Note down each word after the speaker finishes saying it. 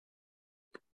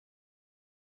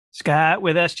Scott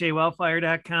with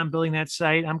sjwellfire.com, building that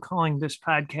site. I'm calling this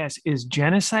podcast Is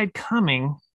Genocide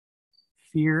Coming?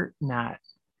 Fear Not.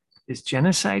 Is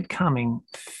genocide coming?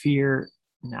 Fear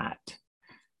not.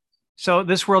 So,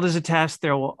 this world is a test.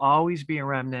 There will always be a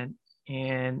remnant.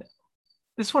 And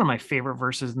this is one of my favorite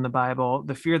verses in the Bible.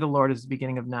 The fear of the Lord is the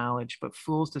beginning of knowledge, but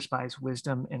fools despise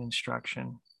wisdom and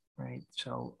instruction, right?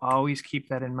 So, always keep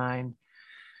that in mind.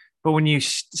 But when you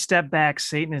step back,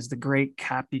 Satan is the great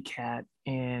copycat,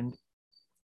 and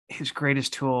his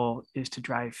greatest tool is to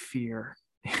drive fear.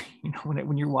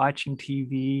 When you're watching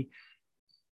TV,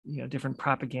 different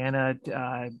propaganda,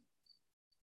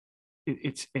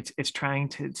 it's trying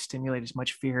to stimulate as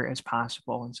much fear as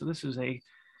possible. And so this is a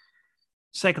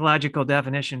psychological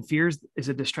definition. Fear is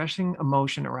a distressing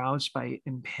emotion aroused by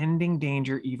impending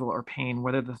danger, evil, or pain,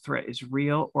 whether the threat is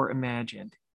real or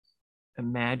imagined.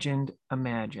 Imagined.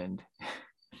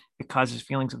 It causes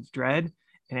feelings of dread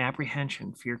and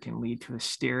apprehension. Fear can lead to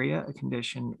hysteria, a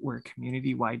condition where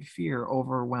community-wide fear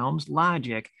overwhelms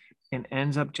logic and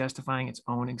ends up justifying its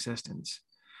own existence.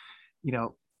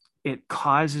 It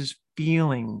causes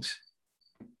feelings.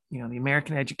 The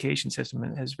American education system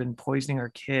has been poisoning our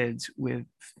kids with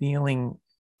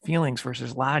feelings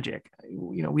versus logic.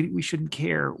 We shouldn't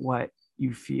care what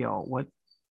you feel.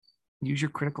 Use your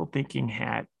critical thinking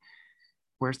hat.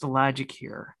 Where's the logic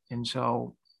here? And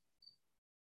so,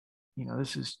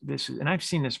 this is, and I've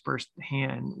seen this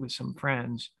firsthand with some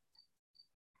friends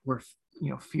where,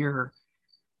 fear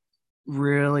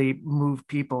really moved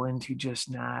people into just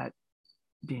not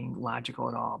being logical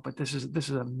at all. But this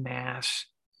is a mass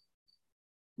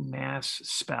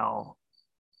spell,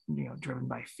 driven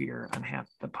by fear on half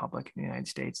the public in the United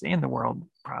States and the world,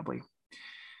 probably.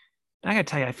 And I got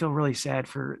to tell you, I feel really sad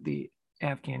for the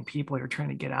Afghan people who are trying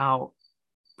to get out.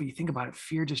 But you think about it,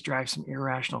 fear just drives some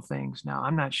irrational things. Now,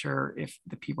 I'm not sure if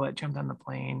the people that jumped on the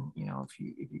plane, if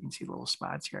you can see little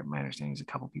spots here, my understanding is a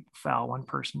couple people fell. One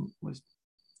person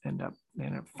ended up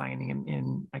finding him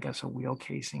in, I guess, a wheel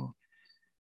casing.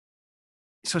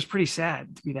 So it's pretty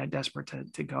sad to be that desperate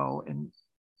to go and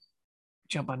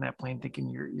jump on that plane thinking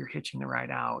you're hitching the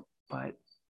ride out. But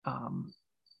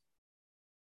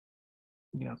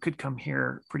could come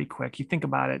here pretty quick. You think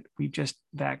about it, we just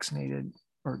vaccinated,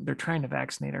 or they're trying to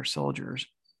vaccinate our soldiers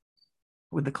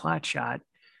with the clot shot.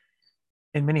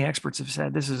 And many experts have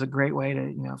said this is a great way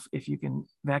to, if you can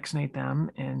vaccinate them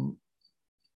and,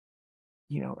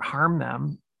 harm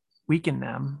them, weaken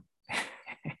them,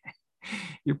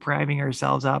 you're priming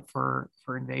ourselves up for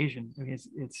invasion. I mean,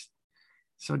 it's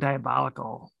so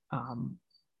diabolical.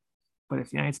 But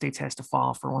if the United States has to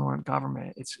fall for one world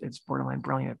government, it's borderline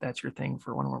brilliant if that's your thing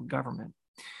for one world government.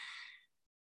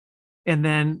 And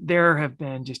then there have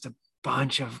been just a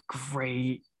bunch of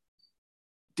great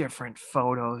different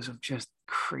photos of just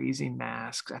crazy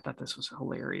masks. I thought this was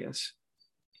hilarious.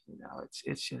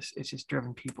 It's just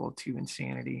driven people to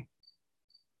insanity.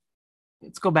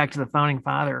 Let's go back to the founding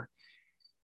father.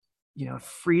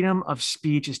 Freedom of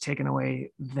speech is taken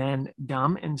away, then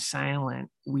dumb and silent,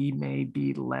 we may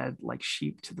be led like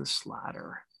sheep to the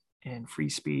slaughter. And free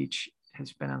speech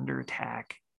has been under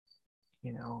attack,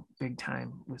 big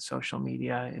time with social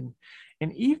media.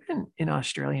 And even in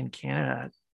Australia and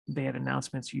Canada, they had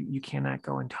announcements, you cannot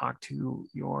go and talk to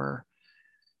your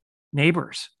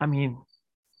neighbors. I mean,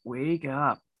 wake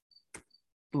up,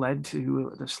 led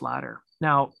to the slaughter.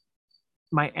 Now,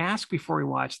 my ask before we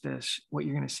watch this, what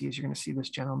you're going to see is you're going to see this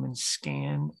gentleman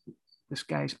scan this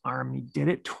guy's arm. He did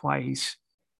it twice,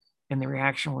 and the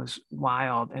reaction was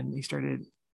wild. And he started,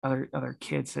 other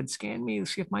kids said, scan me,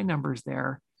 let's see if my number's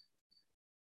there.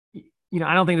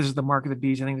 I don't think this is the mark of the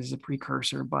beast. I think this is a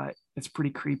precursor, but it's pretty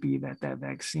creepy that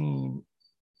vaccine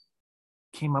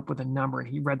came up with a number, and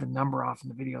he read the number off in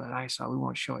the video that I saw. We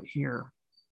won't show it here.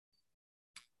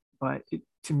 But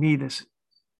to me, this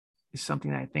is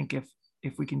something that I think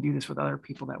if we can do this with other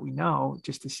people that we know,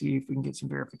 just to see if we can get some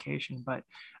verification. But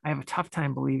I have a tough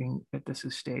time believing that this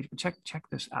is staged. But check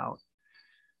this out.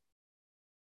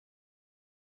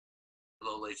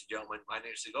 Hello, ladies and gentlemen. My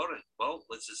name is Sigorin. Well,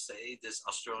 let's just say this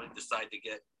Australian decided to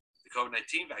get the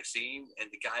COVID-19 vaccine, and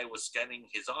the guy was scanning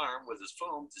his arm with his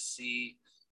phone to see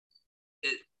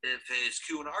if his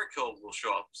Q&R code will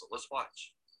show up. So let's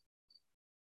watch.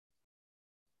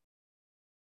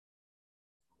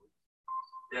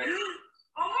 Yeah.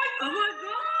 Oh my God!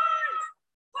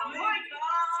 Oh my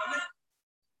God!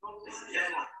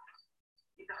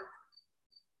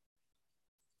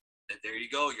 And there you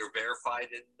go. You're verified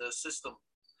in the system.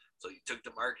 So you took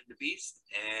the mark of the beast,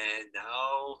 and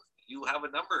now you have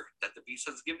a number that the beast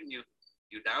has given you.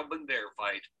 You've now been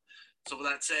verified. So with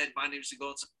that said, my name is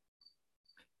Genocide.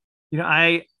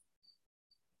 I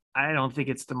I don't think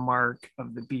it's the mark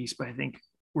of the beast, but I think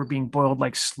we're being boiled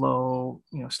like slowly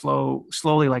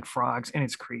like frogs, and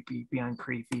it's creepy, beyond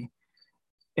creepy.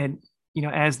 And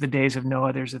as the days of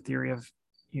Noah, there's a theory of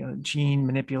gene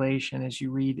manipulation. As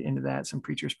you read into that, some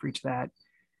preachers preach that.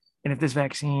 And if this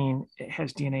vaccine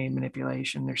has DNA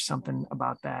manipulation, there's something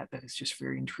about that is just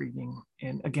very intriguing.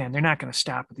 And again, they're not going to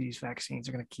stop with these vaccines.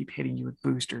 They're going to keep hitting you with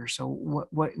boosters. So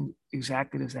what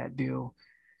exactly does that do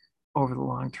over the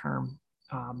long term?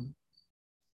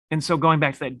 And so going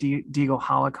back to that Deagle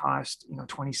Holocaust,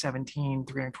 2017,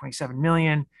 327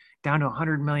 million down to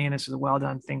 100 million. This is a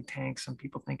well-done think tank. Some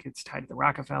people think it's tied to the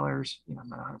Rockefellers. I'm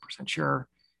not 100% sure,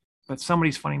 but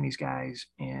somebody's funding these guys,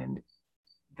 and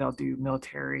they'll do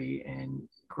military and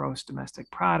gross domestic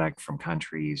product from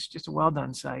countries. Just a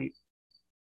well-done site.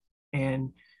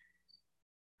 And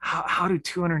how do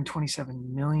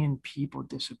 227 million people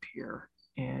disappear?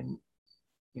 And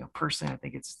personally, I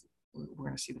think we're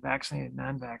going to see the vaccinated,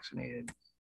 non-vaccinated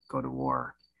go to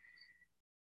war.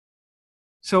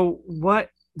 So what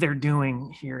they're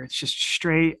doing here, it's just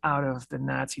straight out of the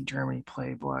Nazi Germany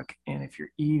playbook. And if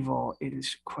you're evil, it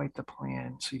is quite the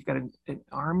plan. So you've got an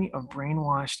army of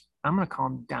brainwashed, I'm going to call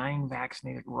them dying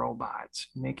vaccinated robots,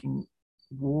 making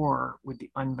war with the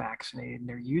unvaccinated. And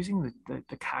they're using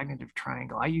the cognitive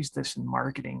triangle. I use this in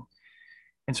marketing.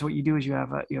 And so what you do is you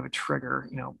have a trigger.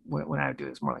 What I would do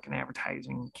is more like an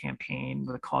advertising campaign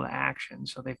with a call to action.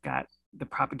 So they've got the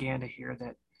propaganda here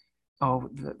that, oh,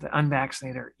 the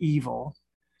unvaccinated are evil.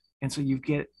 And so you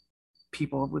get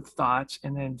people with thoughts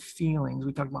and then feelings.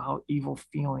 We talked about how evil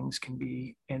feelings can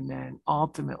be. And then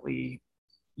ultimately,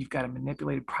 you've got a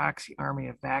manipulated proxy army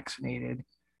of vaccinated.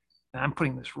 And I'm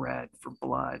putting this red for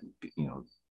blood,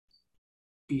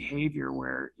 behavior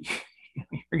where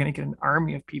you're going to get an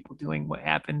army of people doing what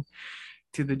happened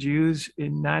to the Jews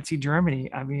in Nazi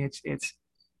Germany. I mean,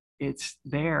 it's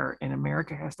there, and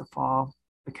America has to fall.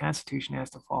 The Constitution has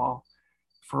to fall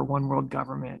for one world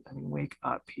government. I mean, wake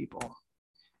up, people.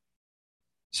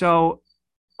 So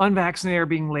unvaccinated are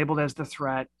being labeled as the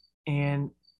threat.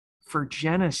 And for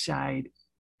genocide,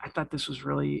 I thought this was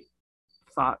really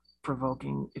thought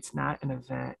provoking. It's not an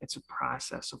event, it's a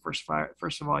process. So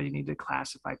first of all, you need to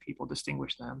classify people,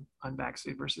 distinguish them,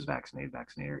 unvaccinated versus vaccinated.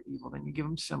 Vaccinated are evil. Then you give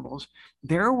them symbols.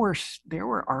 There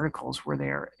were articles where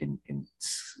they're in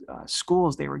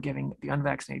schools, they were giving the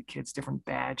unvaccinated kids different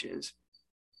badges.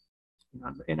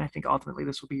 And I think ultimately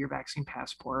this will be your vaccine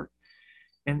passport.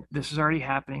 And this is already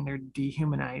happening. They're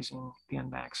dehumanizing the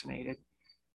unvaccinated.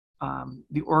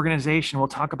 The organization will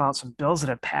talk about some bills that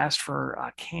have passed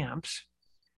for camps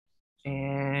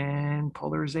and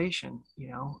polarization.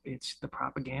 It's the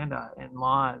propaganda and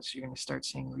laws. You're going to start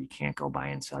saying, well, you can't go buy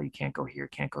and sell. You can't go here,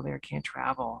 can't go there, can't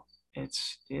travel.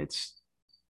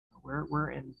 We're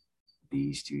in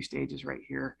these two stages right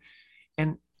here.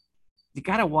 And you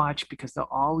got to watch, because they'll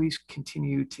always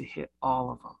continue to hit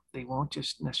all of them. They won't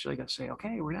just necessarily go say,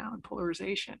 okay, we're now in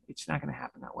polarization. It's not going to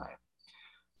happen that way.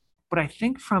 But I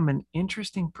think from an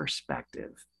interesting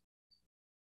perspective,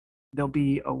 there'll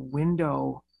be a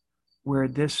window where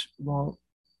this won't,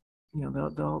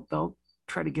 they'll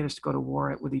try to get us to go to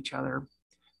war with each other.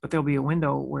 But there'll be a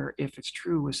window where, if it's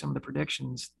true with some of the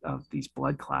predictions of these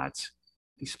blood clots,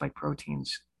 these spike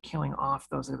proteins killing off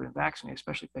those that have been vaccinated,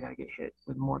 especially if they got to get hit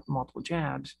with multiple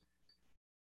jabs,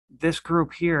 this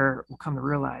group here will come to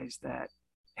realize that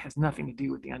it has nothing to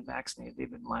do with the unvaccinated. They've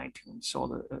been lied to and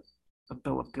sold a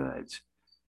bill of goods.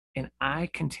 And I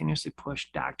continuously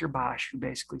pushed Dr. Bosch, who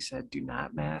basically said, do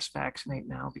not mass vaccinate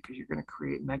now, because you're going to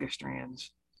create megastrands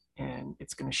and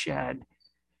it's going to shed.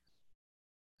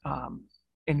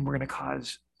 And we're going to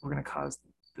cause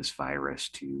this virus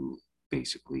to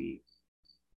basically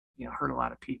hurt a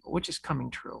lot of people, which is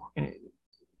coming true. And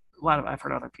I've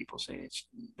heard other people say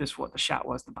what the shot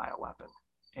was, the bioweapon,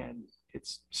 and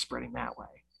it's spreading that way.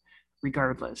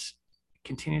 Regardless,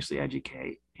 continuously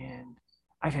educate. And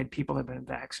I've had people that have been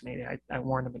vaccinated. I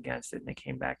warned them against it, and they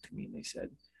came back to me and they said,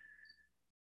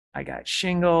 I got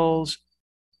shingles.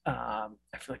 I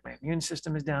feel like my immune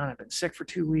system is down. I've been sick for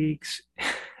 2 weeks.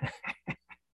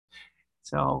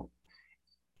 So,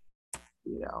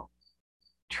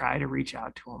 try to reach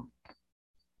out to them.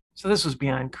 So this was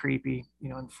beyond creepy.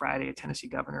 On Friday, a Tennessee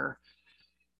governor,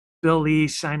 Bill Lee,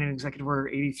 signed an executive order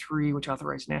 83, which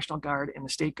authorized National Guard and the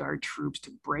State Guard troops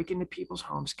to break into people's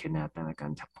homes, kidnap them at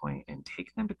gunpoint, and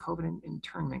take them to COVID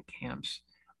internment camps,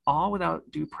 all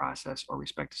without due process or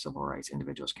respect to civil rights.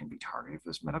 Individuals can be targeted for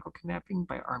this medical kidnapping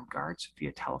by armed guards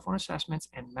via telephone assessments,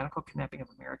 and medical kidnapping of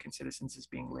American citizens is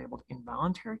being labeled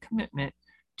involuntary commitment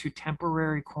to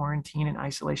temporary quarantine and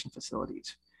isolation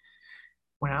facilities.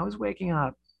 When I was waking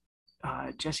up,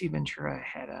 Jesse Ventura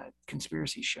had a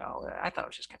conspiracy show that I thought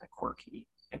was just kind of quirky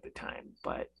at the time,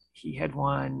 but he had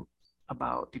one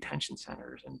about detention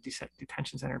centers and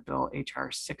detention center bill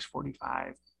HR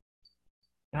 645.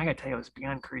 And I got to tell you, it was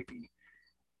beyond creepy.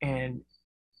 And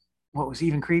what was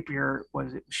even creepier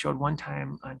was it showed one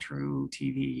time on True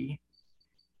TV,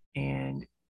 and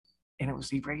it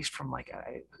was erased from like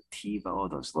a TiVo,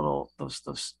 those little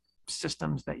those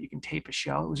systems that you can tape a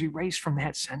show. It was erased from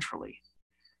that centrally.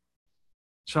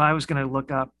 So I was going to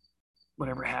look up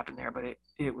whatever happened there, but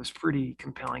it was pretty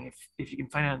compelling. If you can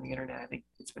find it on the internet, I think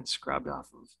it's been scrubbed off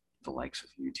of the likes of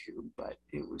YouTube, but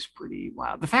it was pretty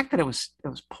wild. The fact that it was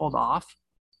pulled off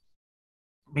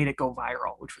made it go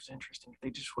viral, which was interesting. If they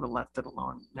just would have left it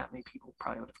alone, not many people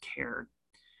probably would have cared.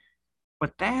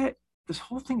 But this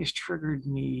whole thing has triggered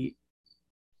me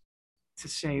to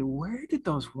say, where did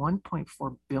those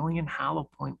 1.4 billion hollow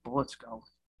point bullets go?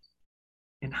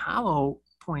 And hollow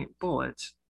point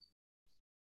bullets,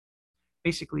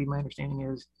 basically, my understanding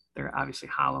is they're obviously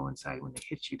hollow inside. When they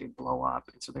hit you, they blow up.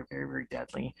 And so they're very, very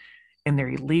deadly. And they're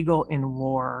illegal in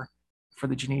war for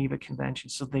the Geneva Convention.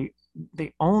 So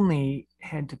they only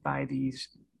had to buy these,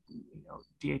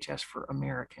 DHS for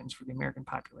Americans, for the American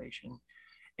population.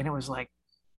 And it was like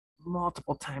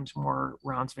multiple times more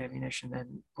rounds of ammunition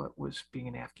than what was being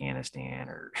in Afghanistan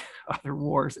or other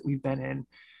wars that we've been in.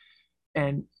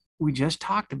 And we just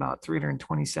talked about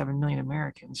 327 million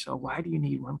Americans. So why do you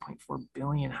need 1.4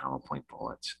 billion hollow point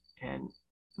bullets? And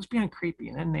it was beyond creepy.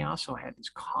 And then they also had these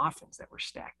coffins that were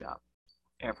stacked up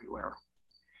everywhere.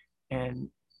 And,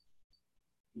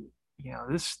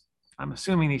 I'm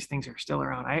assuming these things are still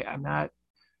around. I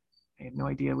have no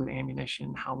idea with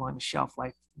ammunition, how long the shelf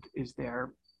life is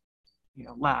there,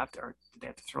 left, or did they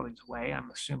have to throw these away? I'm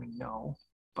assuming no,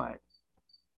 but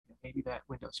maybe that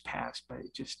window's passed, but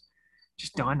it just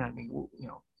dawned on me,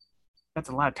 that's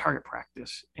a lot of target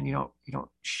practice, and you don't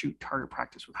shoot target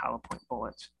practice with hollow point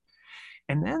bullets.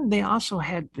 And then they also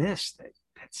had that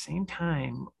same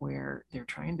time where they're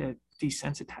trying to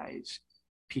desensitize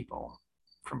people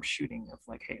from shooting, of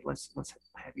like, hey, let's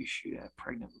have you shoot a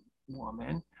pregnant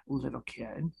woman, little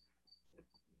kid,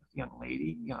 young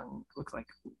lady, looks like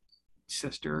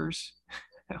sisters,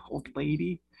 old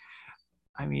lady.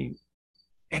 I mean,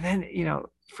 and then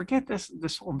forget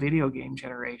this whole video game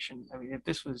generation. I mean, if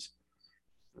this was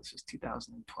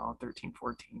 2012, 13,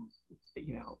 14,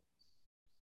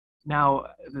 now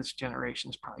this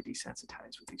generation is probably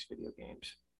desensitized with these video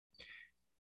games.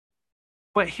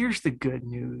 But here's the good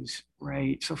news,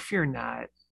 right? So fear not,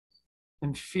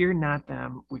 and fear not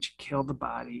them which kill the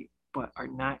body, but are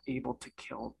not able to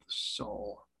kill the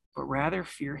soul, but rather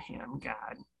fear him,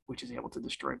 God, which is able to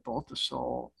destroy both the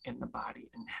soul and the body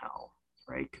in hell,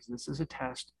 right? Because this is a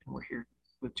test, and we're here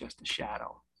with just a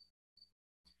shadow.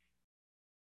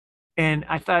 And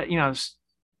I thought, I was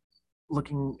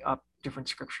looking up different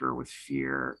scripture with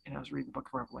fear, and I was reading the book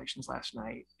of Revelations last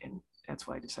night, and that's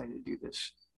why I decided to do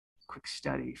this quick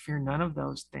study. Fear none of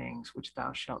those things which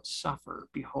thou shalt suffer.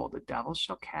 Behold, the devil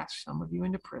shall cast some of you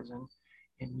into prison,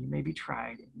 and you may be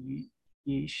tried, and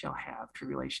ye shall have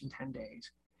tribulation 10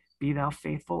 days. Be thou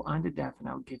faithful unto death, and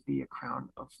I'll give thee a crown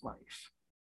of life.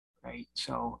 Right?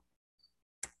 So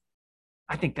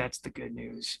I think that's the good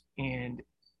news. And,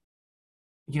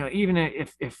 even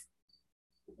if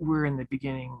we're in the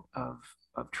beginning of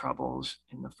troubles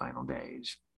in the final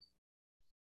days,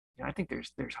 I think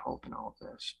there's hope in all of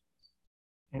this.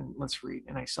 And let's read.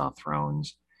 And I saw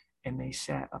thrones, and they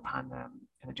sat upon them,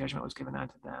 and the judgment was given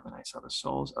unto them. And I saw the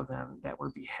souls of them that were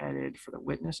beheaded for the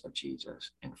witness of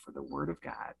Jesus and for the word of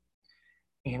God,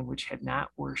 and which had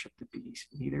not worshipped the beast,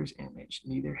 neither his image,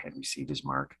 neither had received his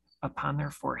mark upon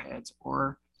their foreheads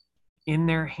or in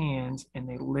their hands, and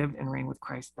they lived and reigned with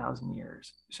Christ 1,000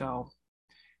 years. So,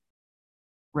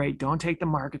 right, don't take the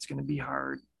mark. It's going to be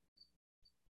hard.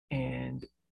 And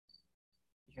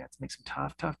you have to make some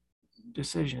tough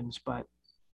decisions, but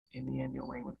in the end, you'll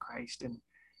reign with Christ. And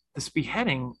this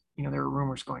beheading, there were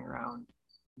rumors going around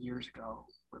years ago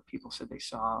where people said they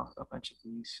saw a bunch of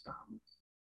these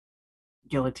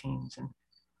guillotines, and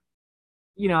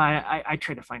I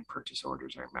tried to find purchase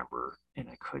orders, I remember, and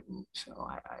I couldn't, so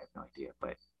I have no idea,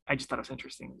 but I just thought it was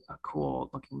interesting, a cool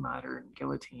looking modern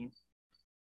guillotine.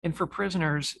 And for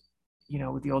prisoners,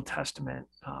 with the Old Testament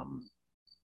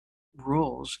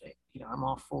rules, I'm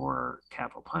all for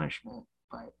capital punishment,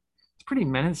 but it's pretty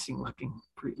menacing looking,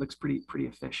 looks pretty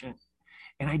efficient.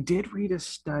 And I did read a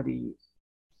study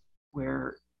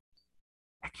where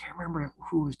I can't remember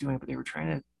who was doing it, but they were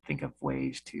trying to think of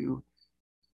ways to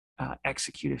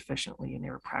execute efficiently, and they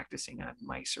were practicing on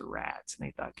mice or rats, and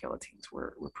they thought guillotines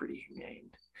were pretty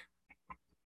humane.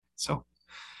 So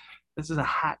this is a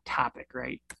hot topic,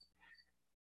 right?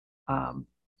 Um,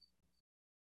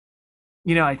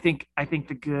 I think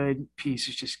the good piece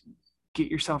is just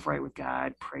get yourself right with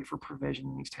God, pray for provision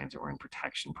in these times that we're in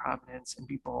protection, providence, and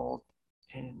be bold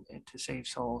and to save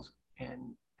souls.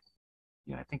 And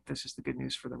I think this is the good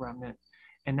news for the remnant.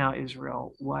 And now,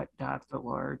 Israel, what doth the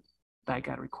Lord thy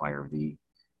God require of thee?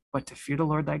 But to fear the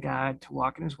Lord thy God, to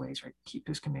walk in his ways, right? Keep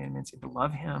his commandments, and to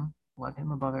love him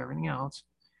above everything else,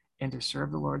 and to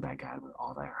serve the Lord thy God with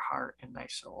all thy heart and thy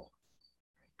soul.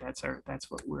 That's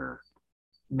what we're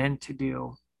meant to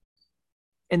do.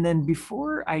 And then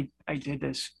before I did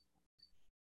this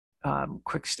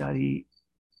quick study,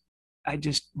 I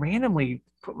just randomly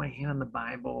put my hand on the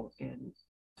Bible and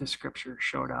the scripture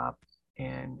showed up.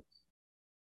 And,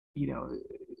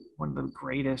 one of the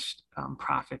greatest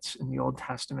prophets in the Old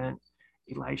Testament,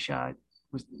 Elisha,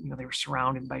 was, they were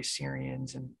surrounded by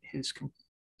Syrians, and his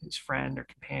friend or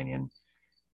companion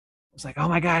was like, oh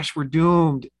my gosh, we're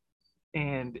doomed.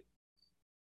 And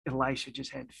Elisha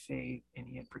just had faith and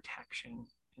he had protection.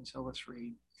 And so let's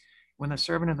read. When the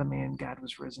servant of the man God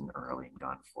was risen early and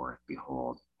gone forth,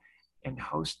 behold, and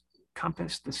host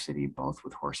compassed the city both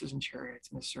with horses and chariots.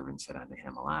 And the servant said unto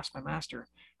him, alas, my master,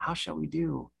 how shall we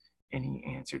do? And he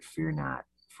answered, fear not,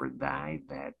 for thy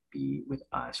that be with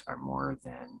us are more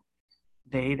than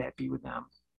they that be with them.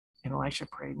 And Elisha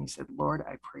prayed, and he said, Lord,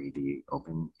 I pray thee,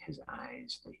 open his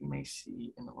eyes that he may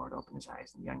see. And the Lord opened his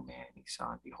eyes, and the young man, he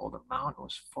saw, and behold, a mountain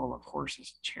was full of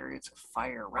horses and chariots of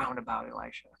fire round about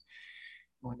Elisha.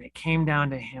 When they came down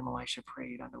to him, Elisha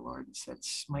prayed unto the Lord and said,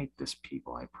 smite this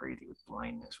people, I pray thee, with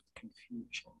blindness, with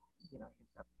confusion. He ended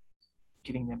up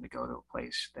getting them to go to a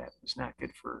place that was not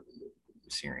good for the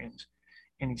Syrians.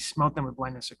 And he smote them with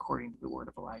blindness according to the word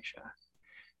of Elisha.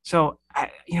 So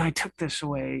I took this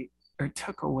away, or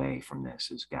took away from this,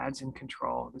 is God's in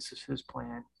control. This is his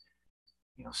plan.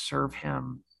 Serve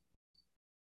him.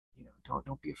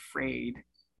 Don't be afraid,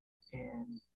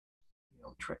 and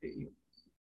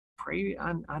pray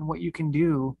on what you can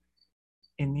do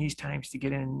in these times to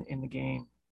get in the game.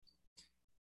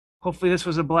 Hopefully this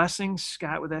was a blessing.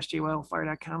 Scott with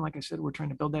sjwildfire.com. Like I said, we're trying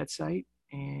to build that site,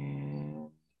 and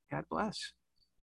God bless.